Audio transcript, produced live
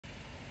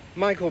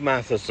Michael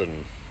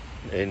Mathewson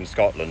in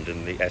Scotland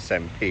in the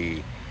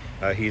SNP,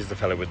 he's the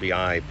fellow with the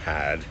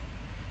iPad,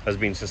 has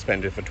been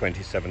suspended for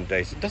 27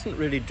 days. It doesn't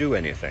really do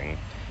anything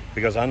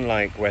because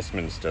unlike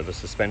Westminster, the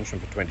suspension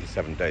for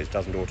 27 days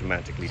doesn't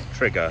automatically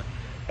trigger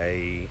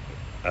an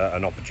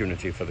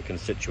opportunity for the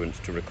constituents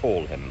to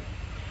recall him.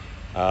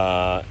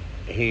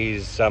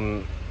 He's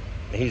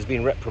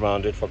been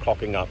reprimanded for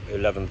clocking up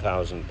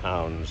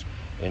 £11,000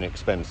 in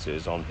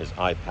expenses on his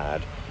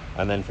iPad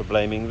and then for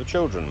blaming the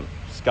children.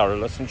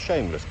 Scurrilous and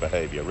shameless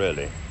behaviour,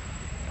 really.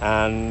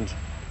 And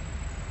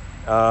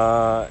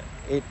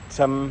it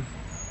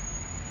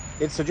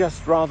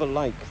suggests, rather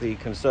like the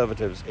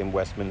Conservatives in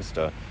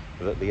Westminster,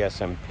 that the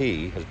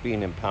SNP has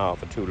been in power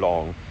for too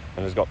long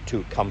and has got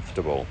too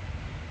comfortable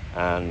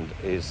and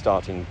is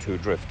starting to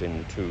drift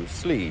into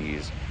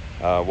sleaze,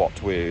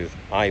 what with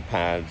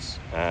iPads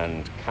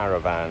and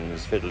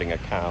caravans, fiddling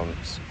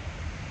accounts.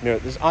 You know,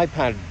 this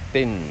iPad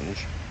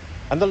binge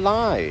and the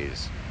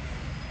lies.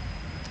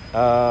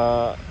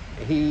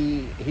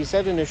 He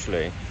said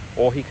initially,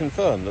 or he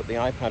confirmed, that the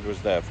iPad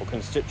was there for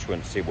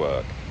constituency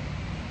work,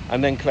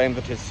 and then claimed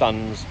that his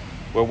sons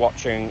were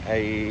watching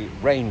a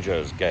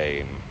Rangers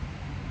game.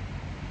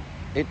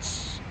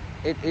 It's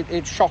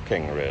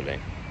shocking, really.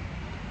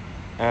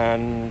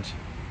 And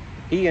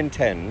he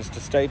intends to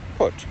stay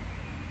put.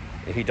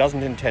 He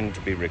doesn't intend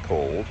to be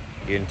recalled.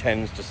 He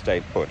intends to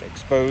stay put,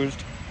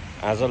 exposed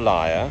as a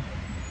liar,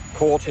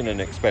 caught in an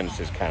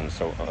expenses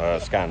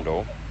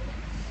scandal,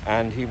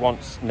 and he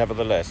wants,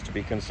 nevertheless, to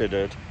be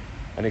considered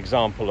an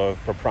example of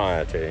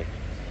propriety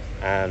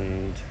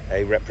and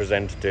a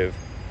representative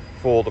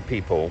for the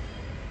people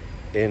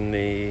in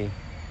the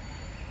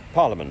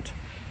Parliament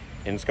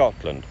in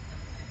Scotland.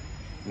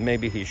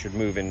 Maybe he should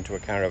move into a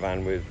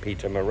caravan with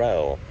Peter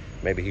Morrell.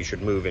 Maybe he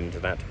should move into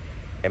that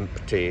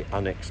empty,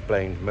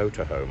 unexplained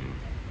motorhome.